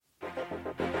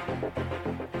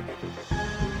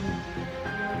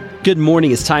Good morning.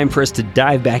 It's time for us to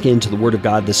dive back into the Word of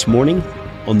God this morning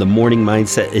on the Morning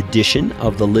Mindset edition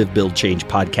of the Live, Build, Change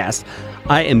podcast.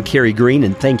 I am Kerry Green,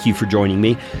 and thank you for joining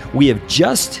me. We have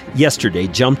just yesterday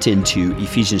jumped into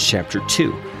Ephesians chapter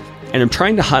 2, and I'm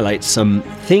trying to highlight some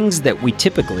things that we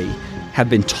typically have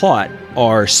been taught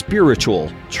are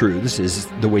spiritual truths, is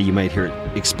the way you might hear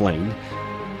it explained.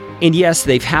 And yes,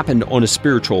 they've happened on a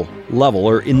spiritual level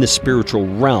or in the spiritual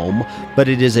realm, but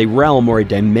it is a realm or a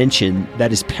dimension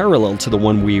that is parallel to the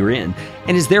one we are in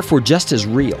and is therefore just as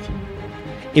real.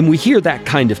 And we hear that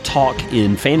kind of talk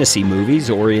in fantasy movies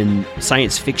or in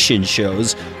science fiction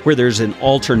shows where there's an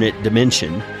alternate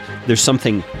dimension. There's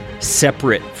something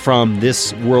separate from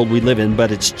this world we live in,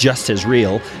 but it's just as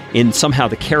real. And somehow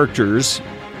the characters,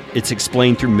 it's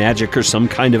explained through magic or some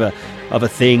kind of a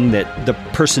thing that the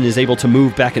person is able to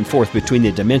move back and forth between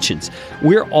the dimensions.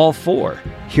 We're all for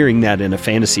hearing that in a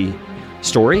fantasy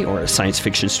story or a science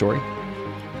fiction story.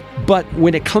 But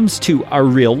when it comes to our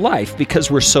real life, because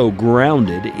we're so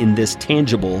grounded in this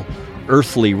tangible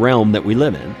earthly realm that we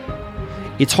live in,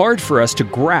 it's hard for us to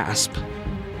grasp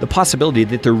the possibility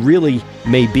that there really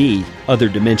may be other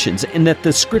dimensions and that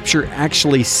the scripture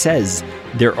actually says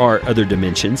there are other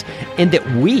dimensions and that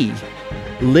we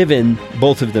live in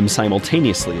both of them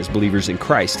simultaneously as believers in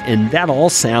Christ. And that all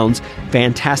sounds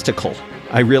fantastical.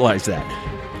 I realize that.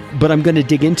 But I'm going to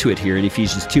dig into it here in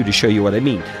Ephesians 2 to show you what I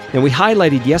mean. Now, we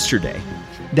highlighted yesterday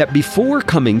that before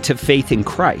coming to faith in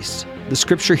Christ, the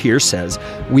scripture here says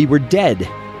we were dead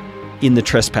in the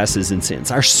trespasses and sins.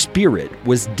 Our spirit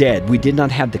was dead. We did not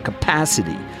have the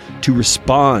capacity to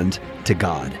respond to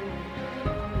God.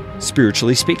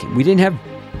 Spiritually speaking, we didn't have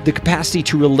the capacity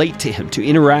to relate to Him, to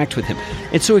interact with Him.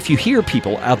 And so if you hear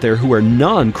people out there who are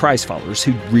non-Christ followers,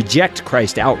 who reject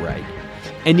Christ outright,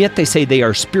 and yet they say they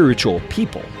are spiritual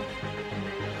people,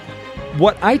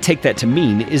 what I take that to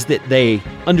mean is that they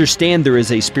understand there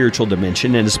is a spiritual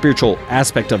dimension and a spiritual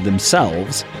aspect of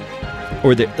themselves,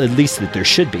 or that at least that there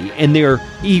should be, and they're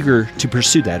eager to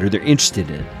pursue that, or they're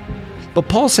interested in it. But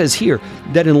Paul says here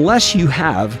that unless you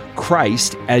have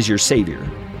Christ as your Savior,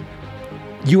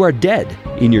 you are dead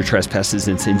in your trespasses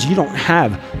and sins. You don't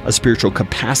have a spiritual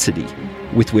capacity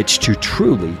with which to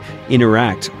truly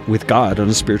interact with God on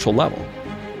a spiritual level.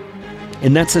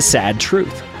 And that's a sad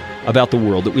truth about the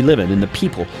world that we live in and the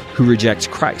people who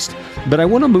reject Christ. But I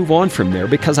want to move on from there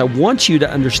because I want you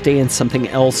to understand something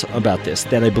else about this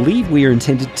that I believe we are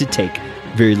intended to take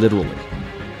very literally.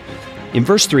 In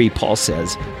verse 3, Paul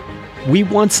says, "We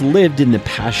once lived in the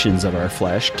passions of our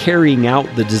flesh, carrying out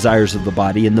the desires of the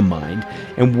body and the mind,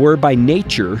 and were by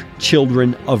nature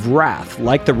children of wrath,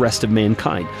 like the rest of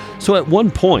mankind." So at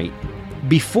one point,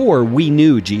 before we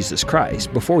knew Jesus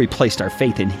Christ, before we placed our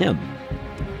faith in Him,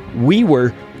 we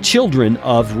were children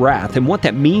of wrath. And what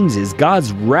that means is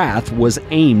God's wrath was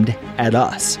aimed at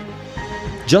us,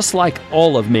 just like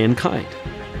all of mankind.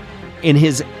 And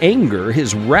His anger,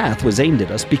 His wrath was aimed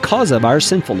at us because of our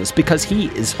sinfulness, because He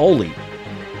is holy.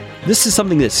 This is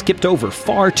something that's skipped over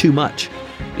far too much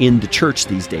in the church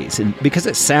these days. And because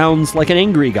it sounds like an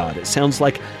angry God, it sounds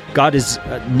like God is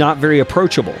not very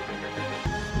approachable.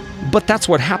 But that's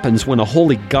what happens when a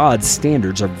holy God's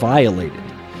standards are violated.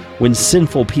 When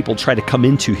sinful people try to come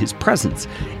into His presence,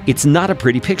 it's not a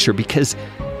pretty picture because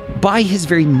by His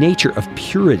very nature of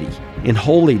purity and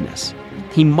holiness,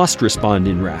 He must respond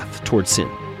in wrath towards sin.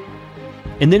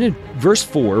 And then in verse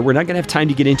 4, we're not going to have time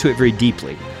to get into it very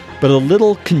deeply, but a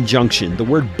little conjunction, the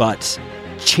word but,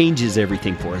 changes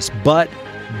everything for us. But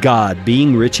God,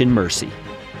 being rich in mercy,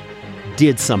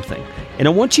 did something. And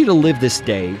I want you to live this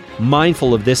day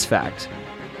mindful of this fact,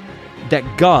 that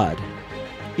God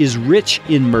is rich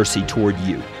in mercy toward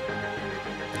you.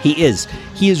 He is.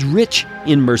 He is rich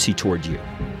in mercy toward you.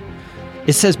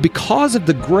 It says, because of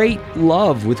the great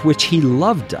love with which He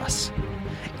loved us,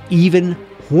 even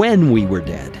when we were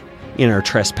dead in our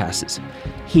trespasses,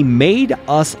 He made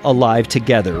us alive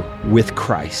together with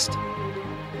Christ.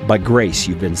 By grace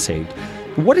you've been saved.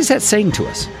 What is that saying to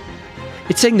us?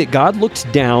 It's saying that God looked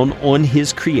down on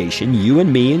His creation, you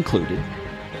and me included,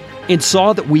 and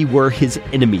saw that we were His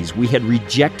enemies. We had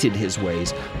rejected His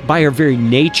ways. By our very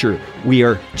nature, we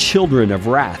are children of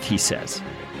wrath, He says.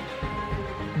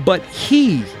 But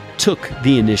He took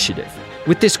the initiative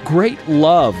with this great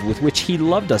love with which He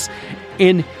loved us,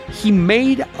 and He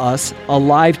made us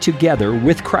alive together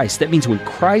with Christ. That means when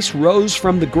Christ rose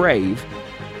from the grave,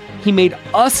 He made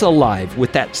us alive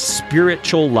with that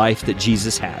spiritual life that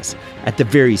Jesus has at the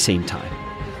very same time.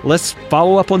 Let's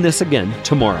follow up on this again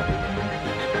tomorrow.